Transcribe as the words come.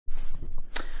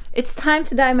It's time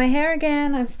to dye my hair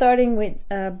again. I'm starting with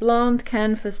a blonde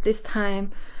canvas this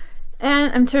time,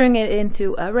 and I'm turning it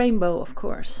into a rainbow, of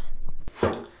course.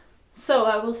 So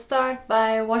I will start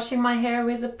by washing my hair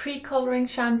with a pre-coloring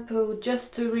shampoo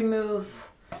just to remove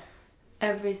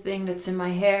everything that's in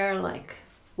my hair, like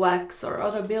wax or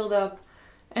other buildup,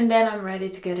 and then I'm ready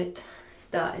to get it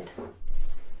dyed.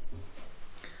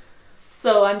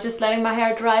 So I'm just letting my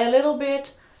hair dry a little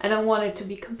bit. I don't want it to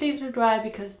be completely dry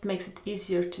because it makes it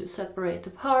easier to separate the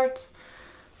parts,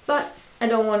 but I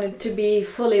don't want it to be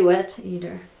fully wet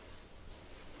either.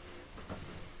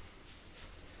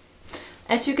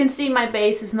 As you can see, my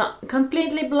base is not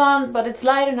completely blonde, but it's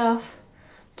light enough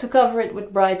to cover it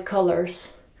with bright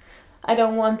colors. I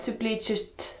don't want to bleach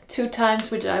it 2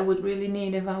 times, which I would really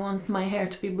need if I want my hair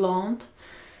to be blonde,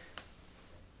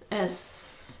 as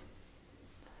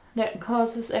that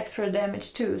causes extra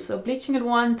damage too. So bleaching it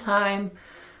 1 time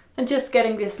and just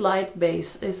getting this light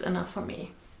base is enough for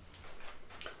me.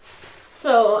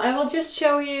 So I will just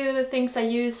show you the things I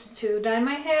use to dye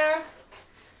my hair.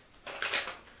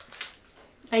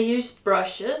 I use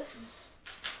brushes.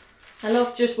 I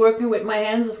love just working with my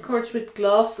hands, of course with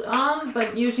gloves on,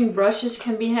 but using brushes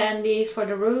can be handy for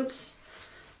the roots,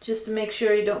 just to make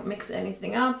sure you don't mix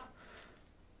anything up.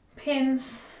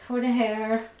 Pins for the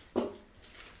hair,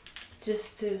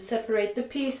 just to separate the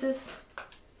pieces.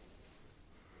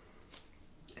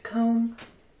 A comb.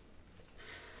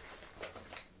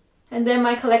 And then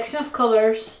my collection of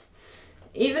colors.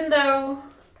 Even though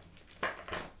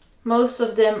most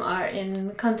of them are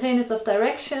in containers of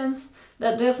directions,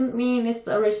 that doesn't mean it's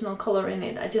the original color in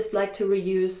it. I just like to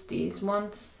reuse these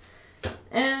ones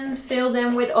and fill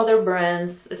them with other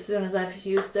brands as soon as I've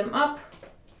used them up.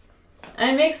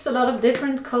 I mix a lot of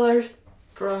different colors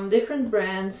from different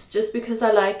brands just because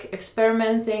I like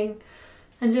experimenting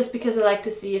and just because I like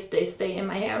to see if they stay in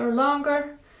my hair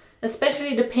longer.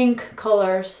 Especially the pink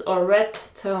colors or red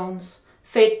tones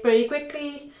fade pretty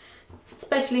quickly,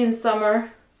 especially in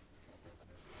summer.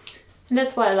 And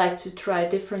that's why I like to try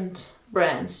different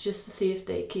brands just to see if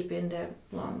they keep in there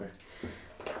longer.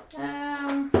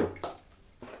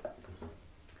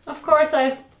 Of course,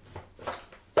 I've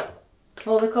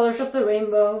all the colors of the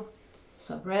rainbow.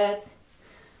 So red,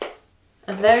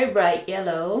 a very bright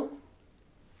yellow,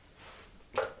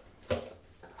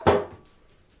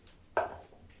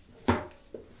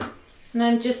 and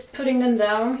I'm just putting them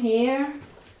down here,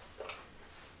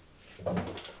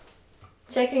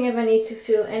 checking if I need to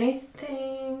fill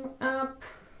anything up.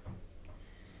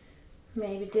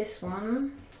 Maybe this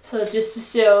one. So just to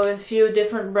show a few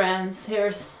different brands,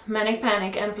 here's Manic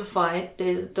Panic Amplified.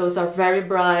 Those are very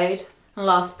bright and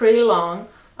last pretty long.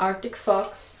 Arctic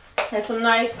Fox has some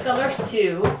nice colors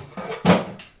too.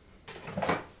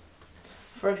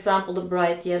 For example, the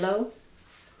bright yellow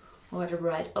or the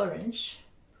bright orange,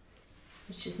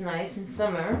 which is nice in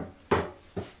summer.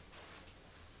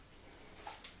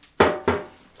 And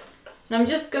I'm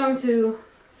just going to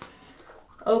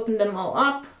open them all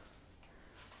up,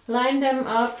 line them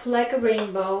up like a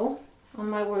rainbow on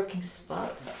my working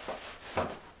spots,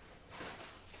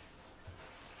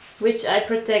 which I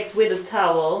protect with a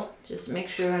towel, just to make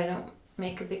sure I don't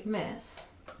make a big mess.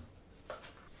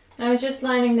 I'm just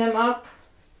lining them up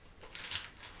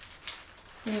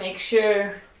and make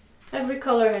sure every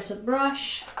color has a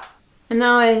brush. And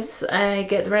now as I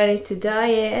get ready to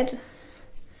dye it,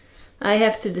 I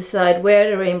have to decide where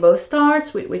the rainbow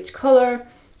starts, with which color.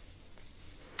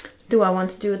 Do I want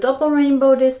to do a double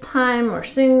rainbow this time or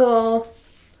single?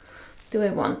 Do I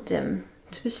want them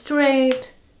to be straight,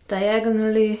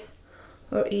 diagonally,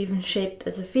 or even shaped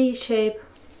as a V shape?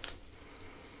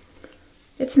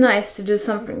 It's nice to do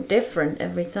something different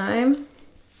every time.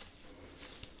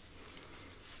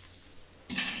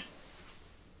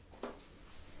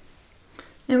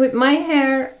 And with my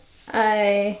hair,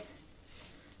 I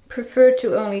prefer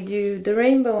to only do the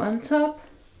rainbow on top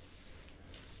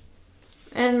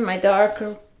and my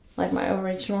darker, like my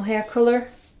original hair color,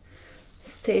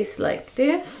 stays like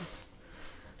this.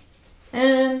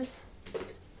 And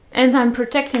I'm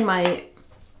protecting my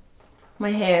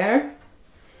hair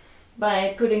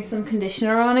by putting some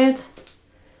conditioner on it,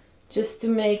 just to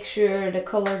make sure the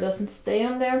color doesn't stay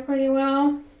on there pretty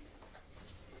well.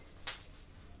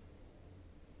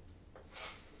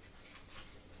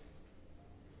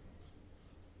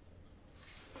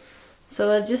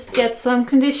 So I just get some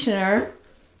conditioner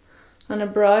on a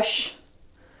brush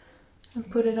and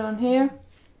put it on here.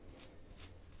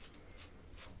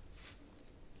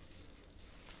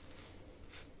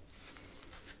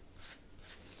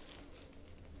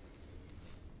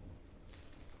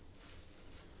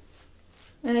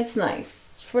 And it's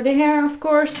nice for the hair, of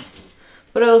course,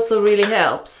 but also really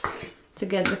helps to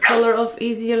get the color off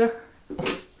easier.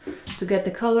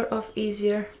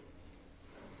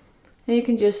 And you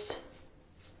can just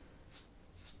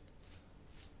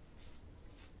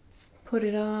put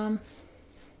it on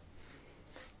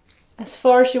as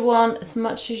far as you want, as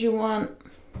much as you want.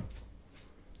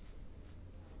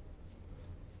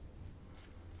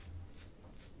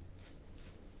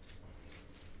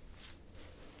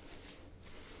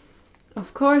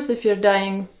 Of course, if you're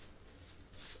dyeing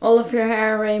all of your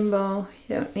hair rainbow,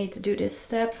 you don't need to do this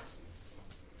step.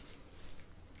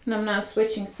 And I'm now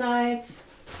switching sides.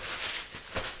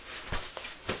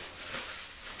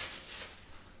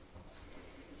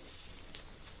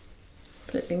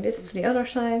 Flipping this to the other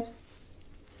side.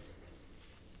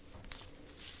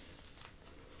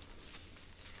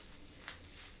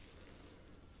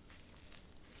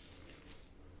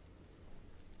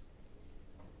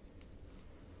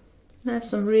 I have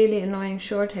some really annoying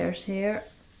short hairs here,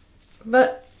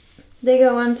 but they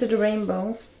go onto the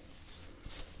rainbow.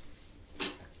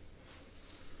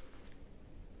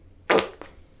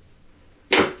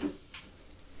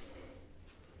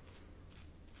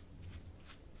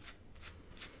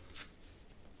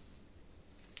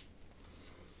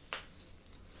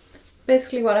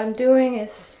 Basically what I'm doing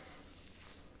is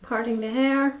parting the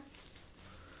hair,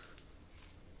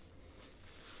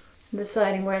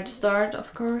 deciding where to start,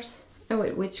 of course, and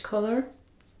with which color.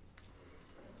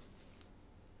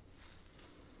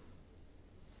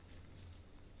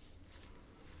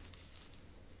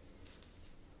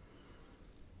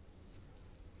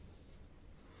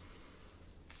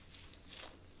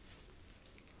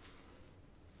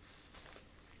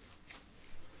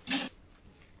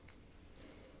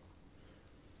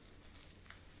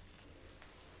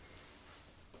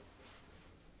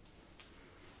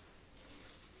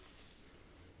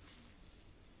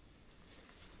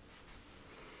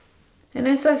 And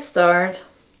as I start,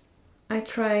 I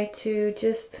try to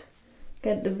just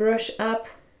get the brush up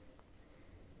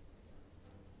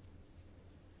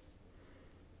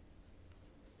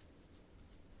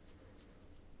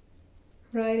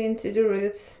right into the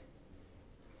roots.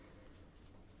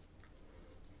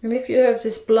 And if you have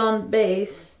this blonde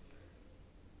base,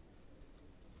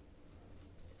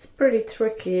 it's pretty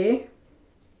tricky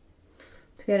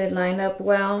to get it lined up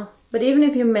well. But even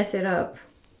if you mess it up,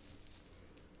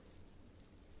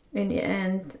 in the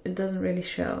end, it doesn't really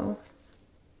show.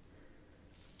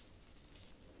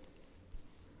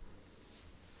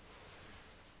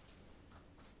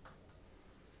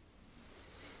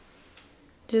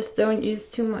 Just don't use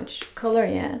too much color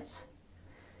yet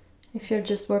if you're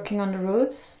just working on the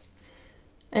roots.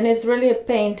 And it's really a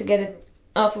pain to get it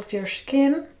off of your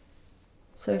skin.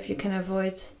 So if you can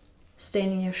avoid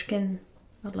staining your skin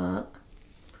a lot,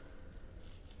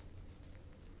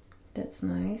 that's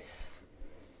nice.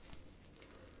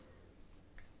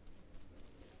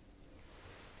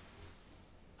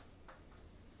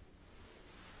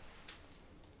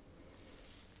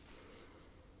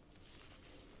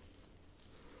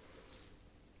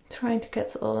 Trying to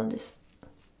get all of these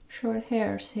short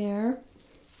hairs here.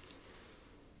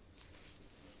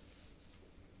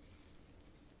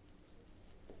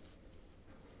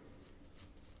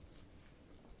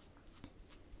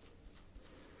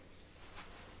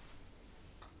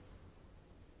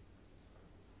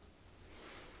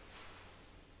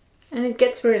 And it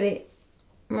gets really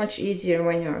much easier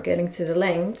when you're getting to the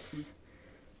lengths.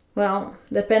 Well,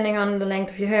 depending on the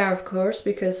length of your hair, of course,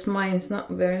 because mine's not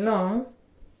very long.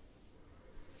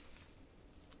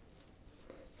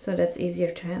 So that's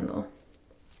easier to handle.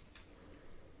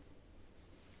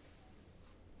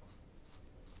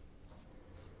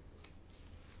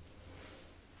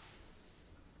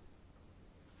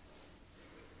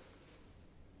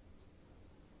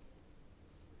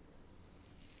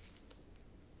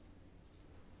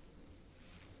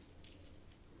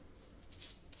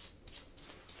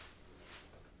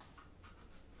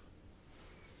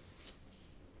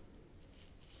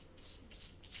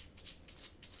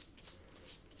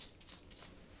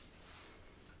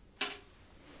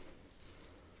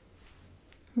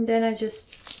 And then I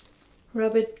just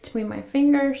rub it between my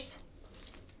fingers.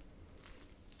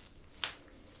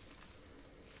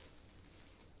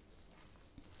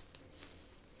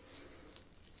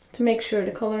 To make sure the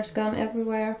color's gone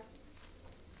everywhere.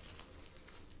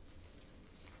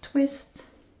 Twist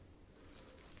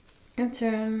and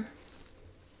turn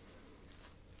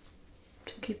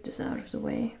to keep this out of the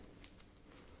way.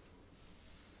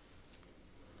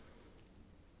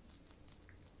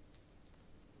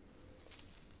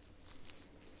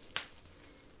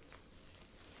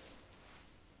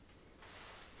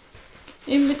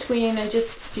 In between, I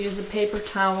just use a paper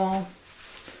towel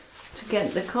to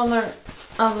get the color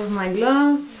out of my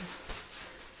gloves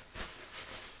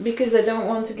because I don't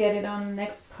want to get it on the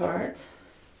next part.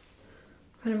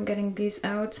 But I'm getting these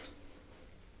out.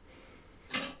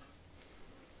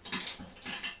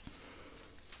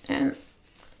 And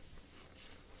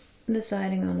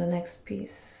deciding on the next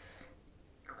piece.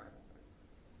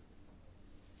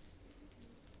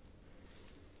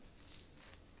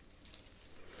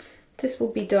 This will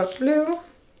be dark blue.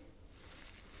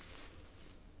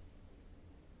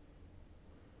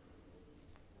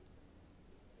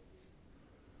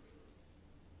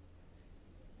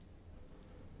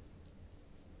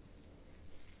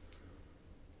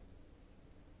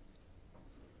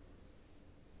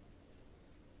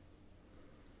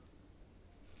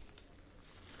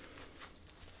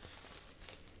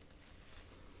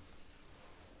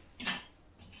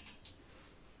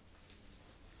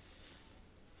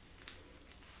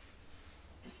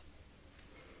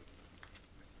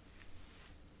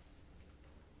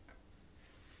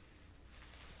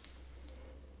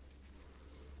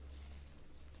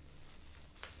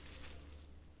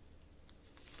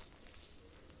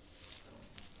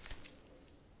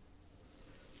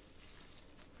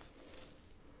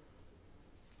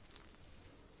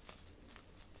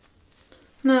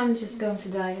 Now I'm just going to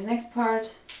dye the next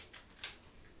part,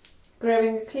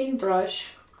 grabbing a clean brush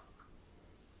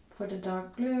for the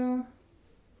dark blue,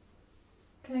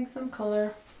 getting some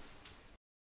color.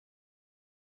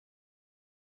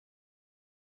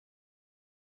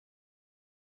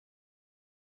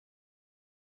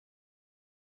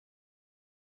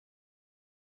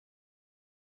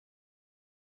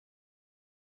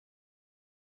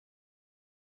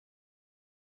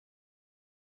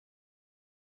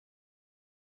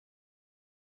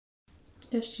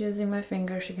 Just using my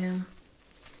fingers again.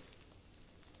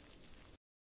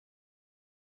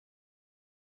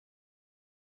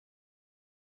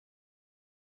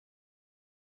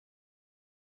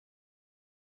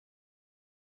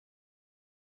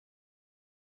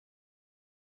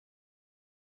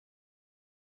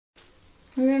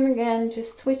 And then again,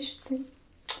 just twisting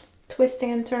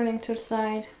and turning to the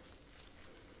side.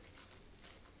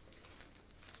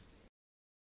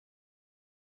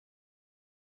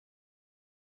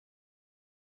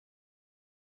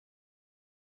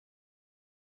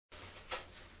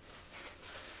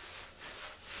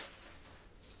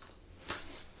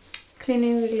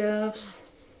 Cleaning the gloves.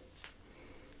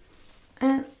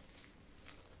 And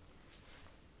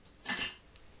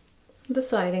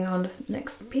deciding on the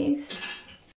next piece.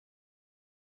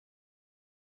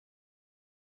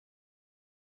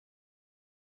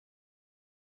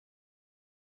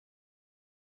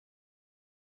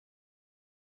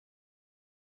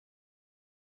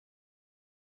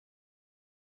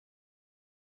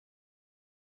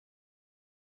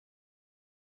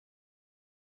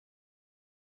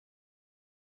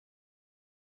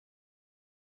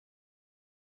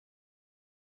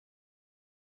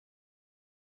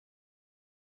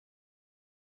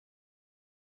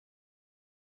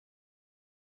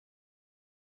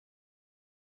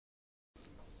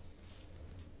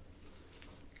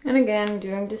 And again,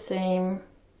 doing the same.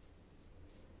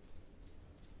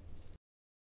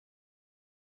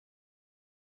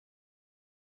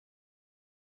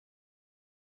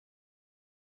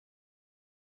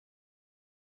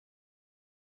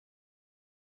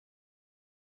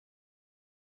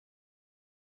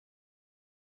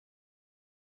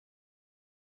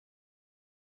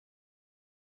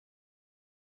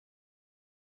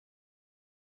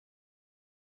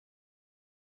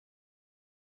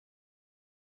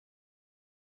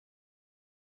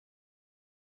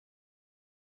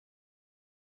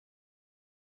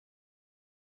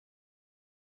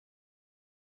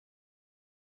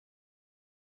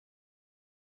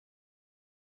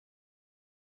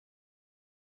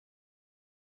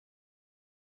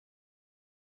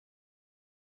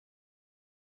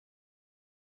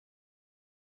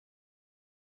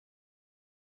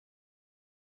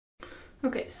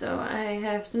 Okay, so I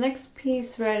have the next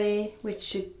piece ready, which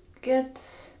should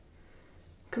get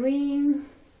green.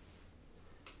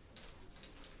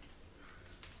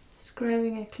 Just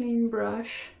grabbing a clean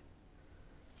brush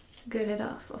to get it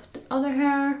off of the other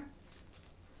hair.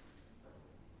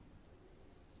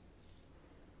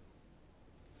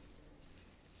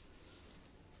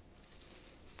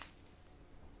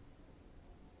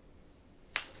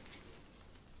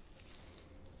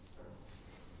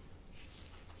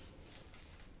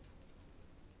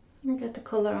 And get the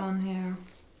color on here,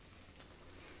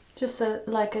 just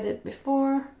like I did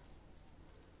before,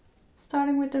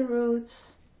 starting with the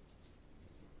roots.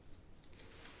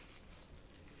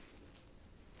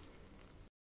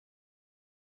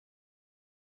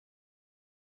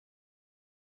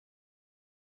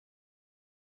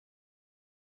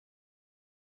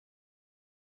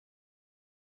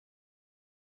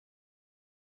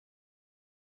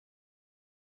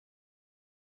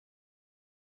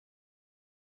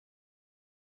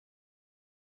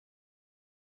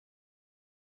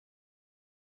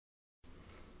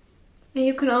 And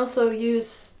you can also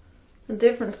use a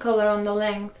different color on the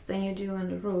length than you do on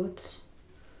the roots,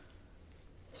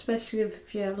 especially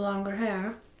if you have longer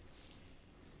hair.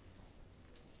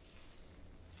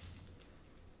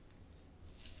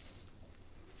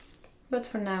 But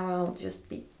for now I'll just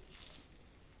be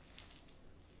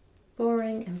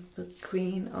boring and put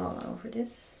green all over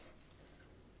this.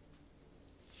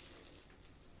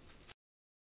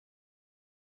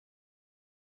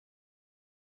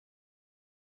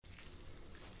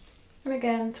 And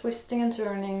again, twisting and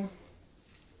turning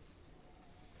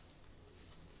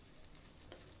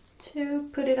to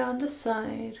put it on the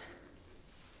side.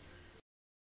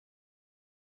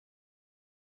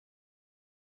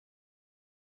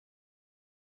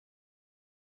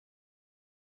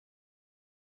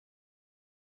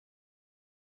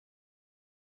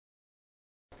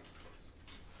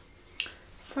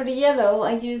 For the yellow,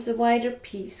 I use a wider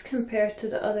piece compared to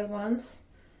the other ones,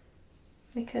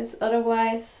 because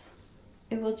otherwise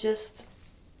it will just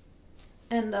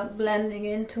end up blending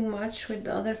in too much with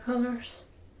the other colors.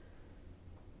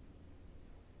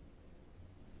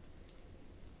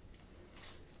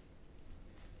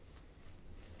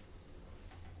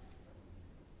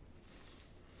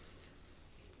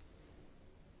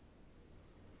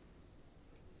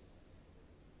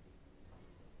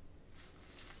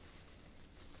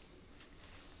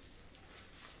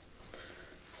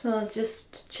 So I'll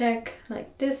just check,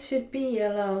 like this should be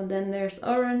yellow, then there's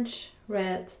orange,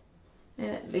 red, and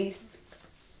at least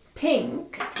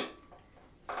pink.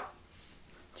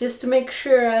 Just to make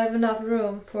sure I have enough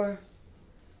room for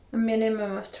a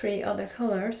minimum of 3 other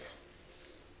colors.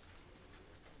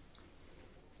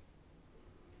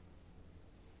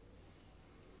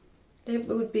 It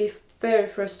would be very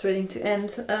frustrating to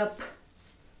end up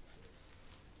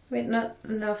with not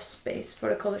enough space for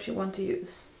the colors you want to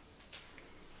use.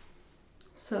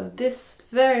 So this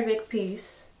very big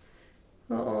piece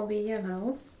will all be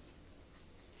yellow.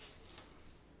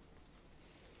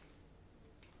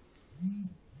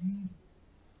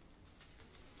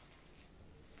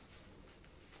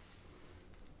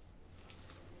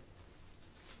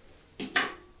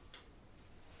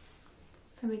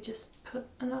 Let me just put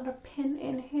another pin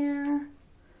in here.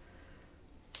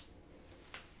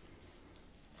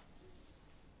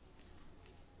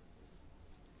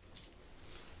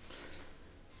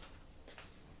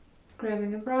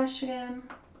 Grabbing a brush again.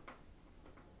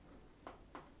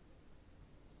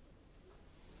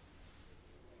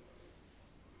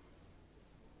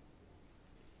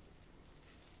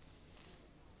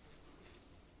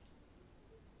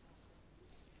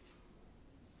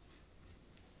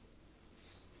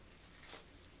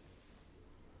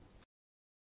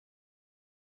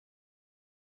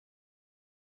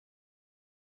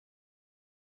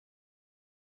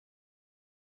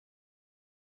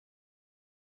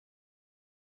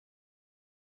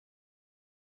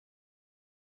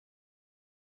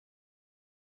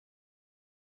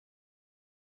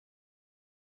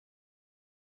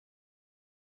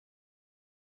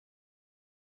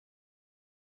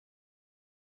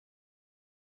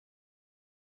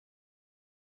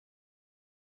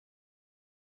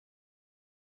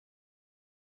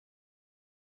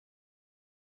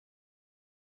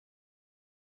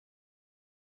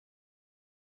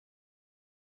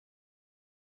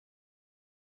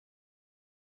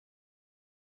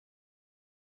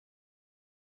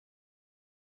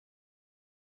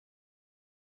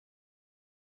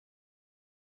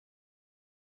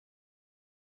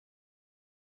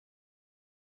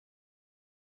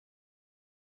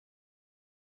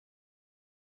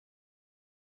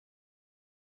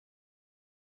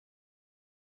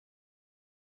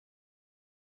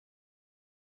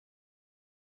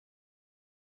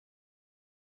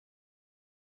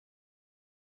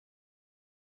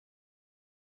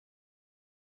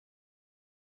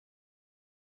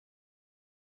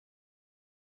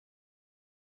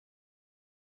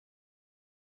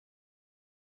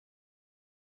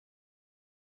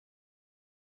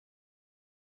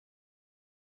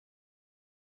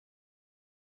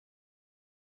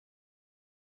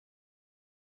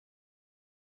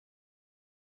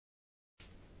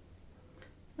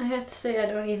 I have to say I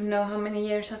don't even know how many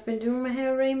years I've been doing my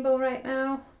hair rainbow right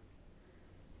now.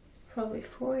 Probably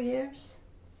 4 years.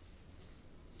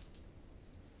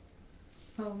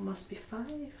 Oh, must be 5.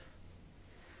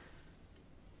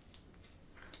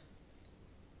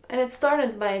 And it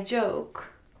started by a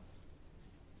joke.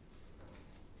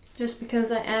 Just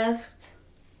because I asked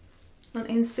on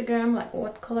Instagram, like,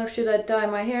 what color should I dye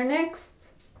my hair next?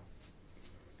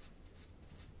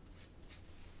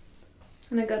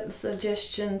 And I got the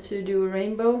suggestion to do a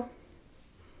rainbow.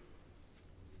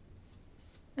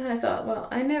 And I thought, well,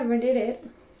 I never did it,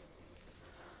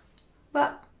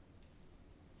 but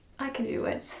I can do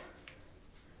it.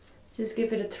 Just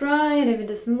give it a try, and if it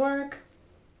doesn't work,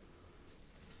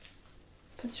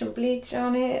 put some bleach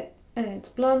on it and it's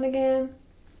blonde again.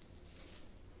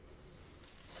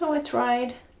 So I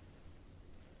tried,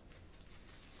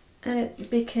 and it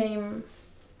became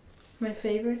my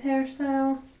favorite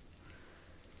hairstyle.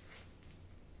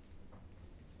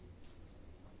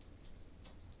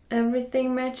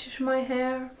 Everything matches my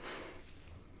hair.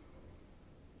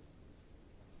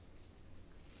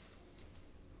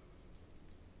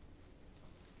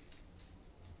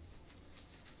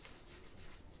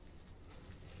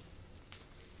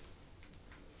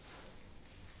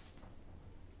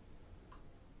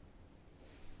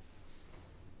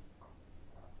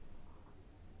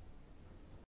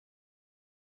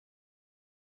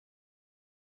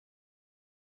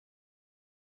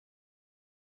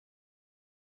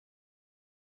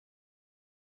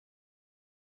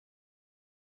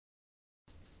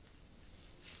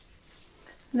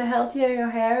 The healthier your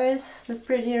hair is, the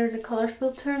prettier the colors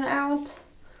will turn out,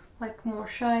 like more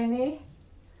shiny.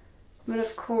 But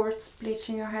of course,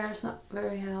 bleaching your hair is not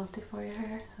very healthy for your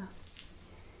hair.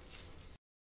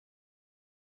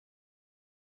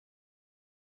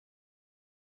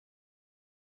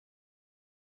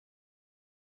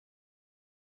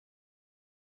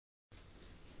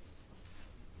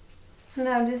 So.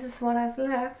 Now this is what I've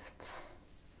left.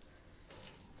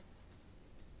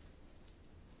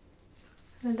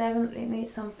 I definitely need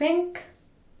some pink.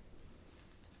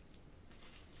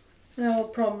 And I will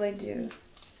probably do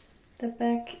the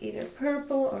back either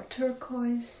purple or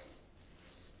turquoise,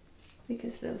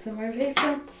 because those are my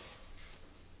favorites.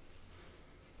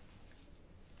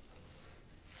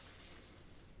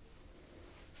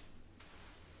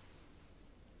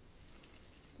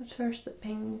 But first the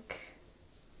pink.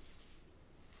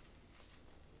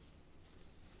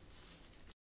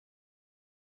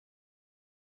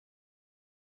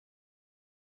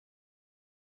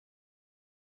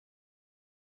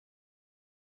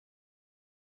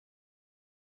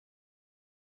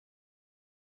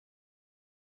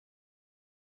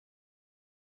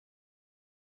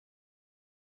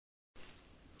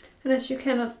 And as you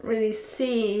cannot really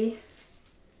see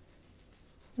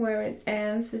where it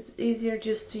ends, it's easier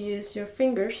just to use your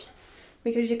fingers,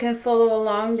 because you can follow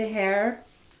along the hair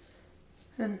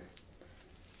and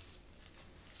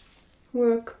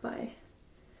work by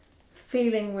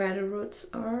feeling where the roots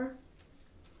are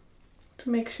to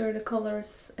make sure the color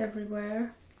is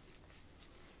everywhere.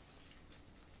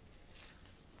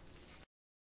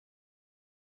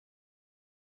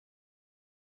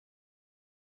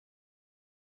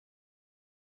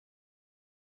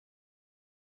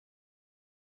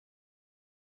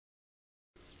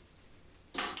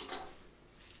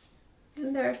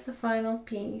 And there's the final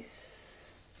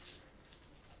piece.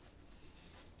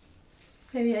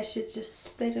 Maybe I should just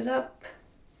split it up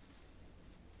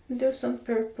and do some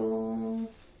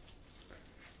purple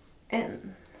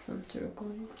and some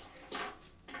turquoise.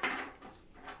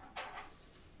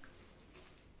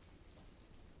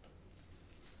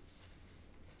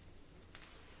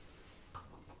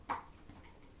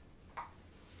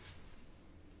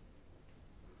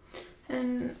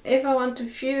 And if I want to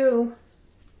view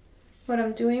what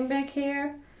I'm doing back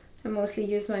here, I mostly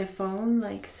use my phone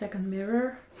like a second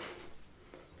mirror.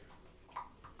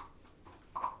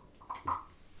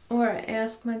 Or I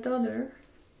ask my daughter,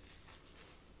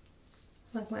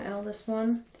 like my eldest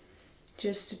one,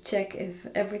 just to check if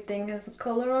everything has a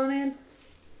color on it.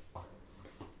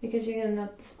 Because you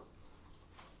cannot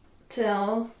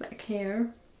tell back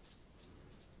here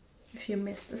if you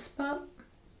missed a spot.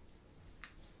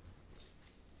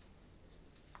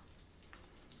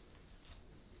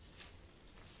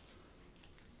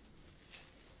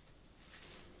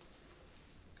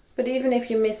 But even if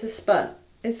you miss a spot,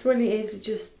 it's really easy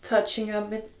just touching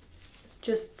up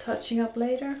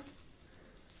later.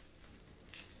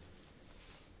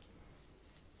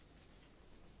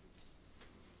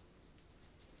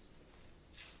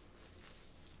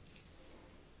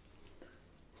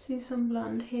 See some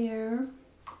blonde hair.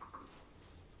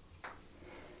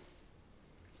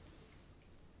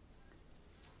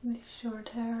 With short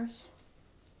hairs.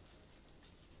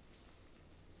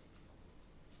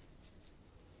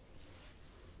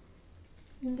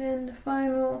 And then the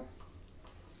final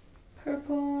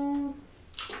purple.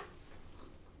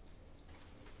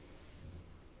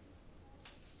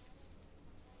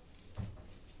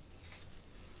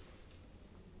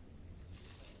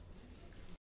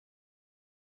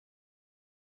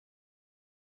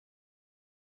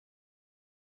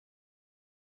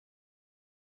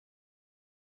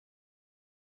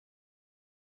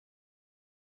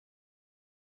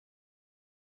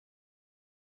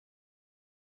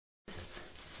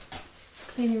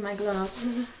 Cleaning my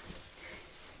gloves.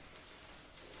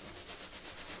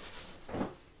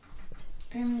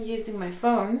 I'm using my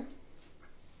phone.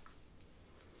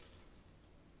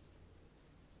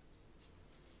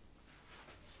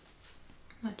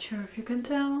 Not sure if you can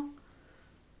tell,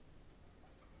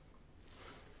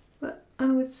 but I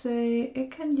would say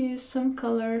it can use some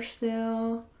color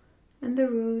still, and the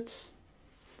roots.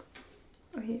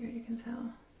 Oh, here you can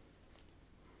tell.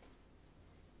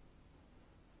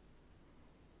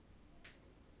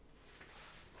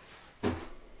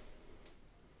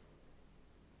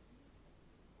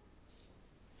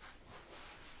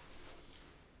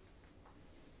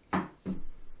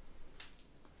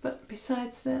 But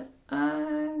besides that,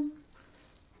 I'm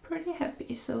pretty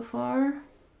happy so far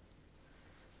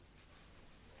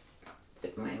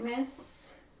with my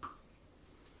mess.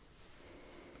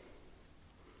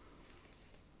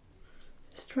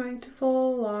 Just trying to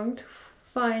follow along to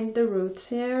find the roots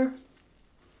here.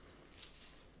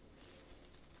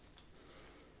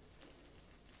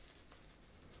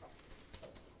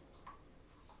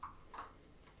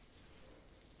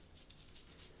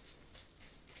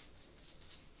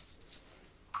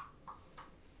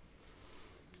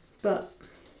 But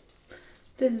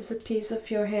this is a piece of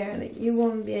your hair that you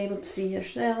won't be able to see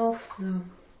yourself, so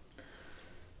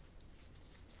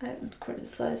I haven't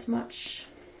criticized much.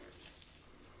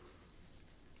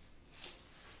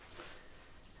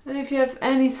 And if you have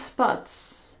any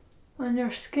spots on your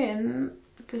skin,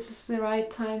 this is the right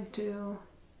time to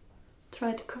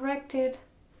try to correct it.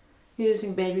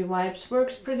 Using baby wipes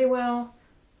works pretty well,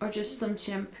 or just some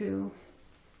shampoo.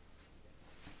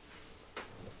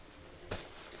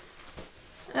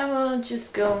 I will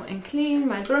just go and clean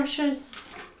my brushes,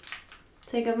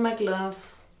 take off my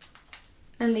gloves,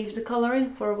 and leave the color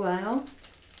in for a while.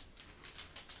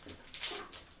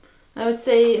 I would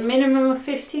say a minimum of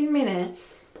 15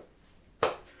 minutes,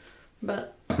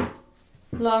 but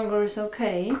longer is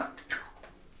okay.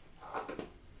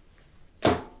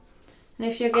 And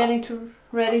if you're getting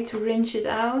ready to rinse it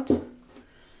out,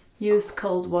 use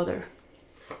cold water,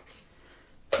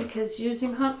 because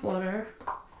using hot water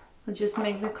will just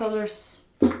make the colors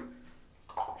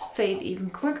fade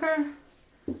even quicker.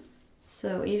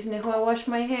 So even if I wash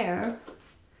my hair,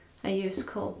 I use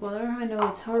cold water. I know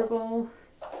it's horrible,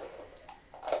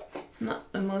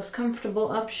 not the most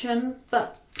comfortable option,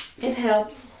 but it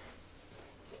helps.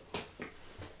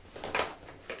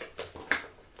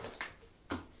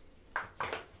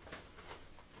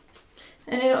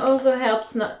 And it also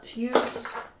helps not to use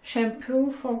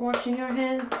shampoo for washing your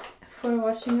hair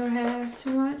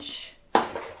too much,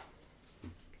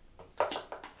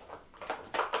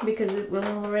 because it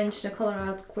will rinse the color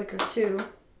out quicker too.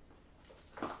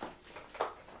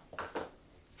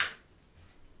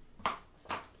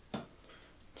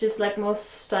 Just like most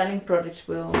styling products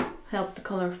will help the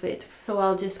color fade. So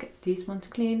I'll just get these ones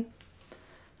clean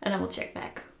and I will check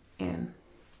back in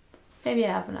maybe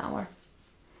half an hour.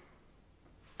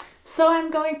 So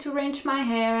I'm going to rinse my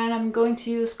hair, and I'm going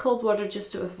to use cold water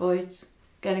just to avoid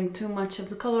getting too much of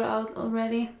the color out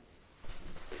already.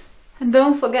 And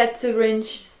don't forget to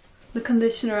rinse the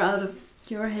conditioner out of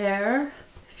your hair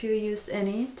if you used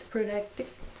any to protect it.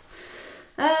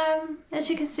 As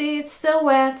you can see, it's still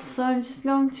wet, so I'm just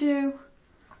going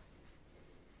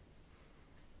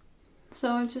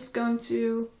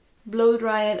to blow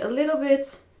dry it a little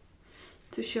bit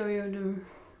to show you the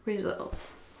results.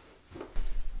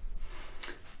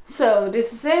 So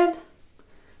this is it.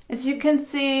 As you can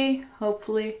see,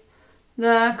 hopefully,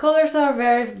 the colors are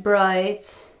very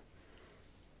bright,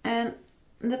 and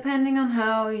depending on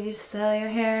how you style your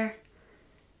hair,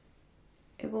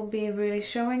 it will be really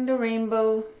showing the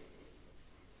rainbow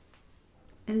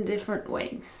in different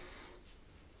ways.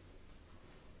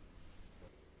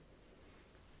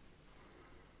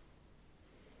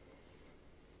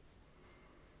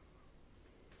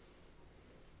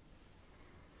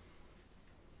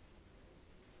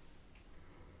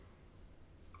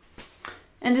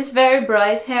 And this very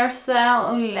bright hairstyle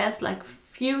only lasts like a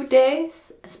few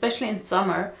days, especially in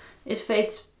summer. It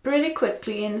fades pretty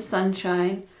quickly in the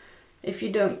sunshine if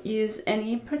you don't use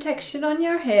any protection on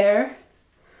your hair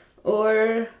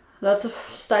or lots of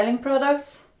styling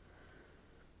products.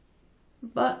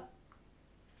 But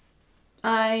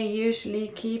I usually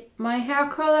keep my hair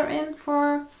color in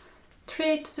for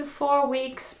 3 to 4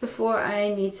 weeks before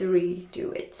I need to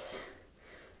redo it.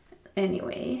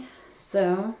 Anyway,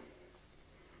 so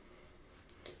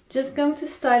just going to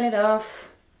style it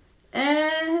off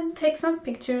and take some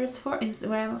pictures for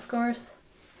Instagram, of course.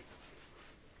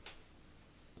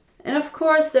 And of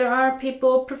course, there are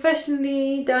people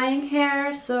professionally dyeing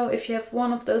hair, so if you have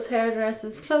one of those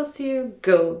hairdressers close to you,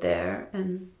 go there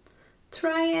and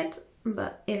try it.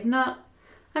 But if not,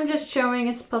 I'm just showing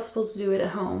it's possible to do it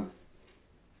at home.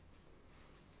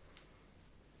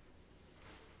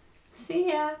 See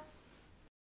ya!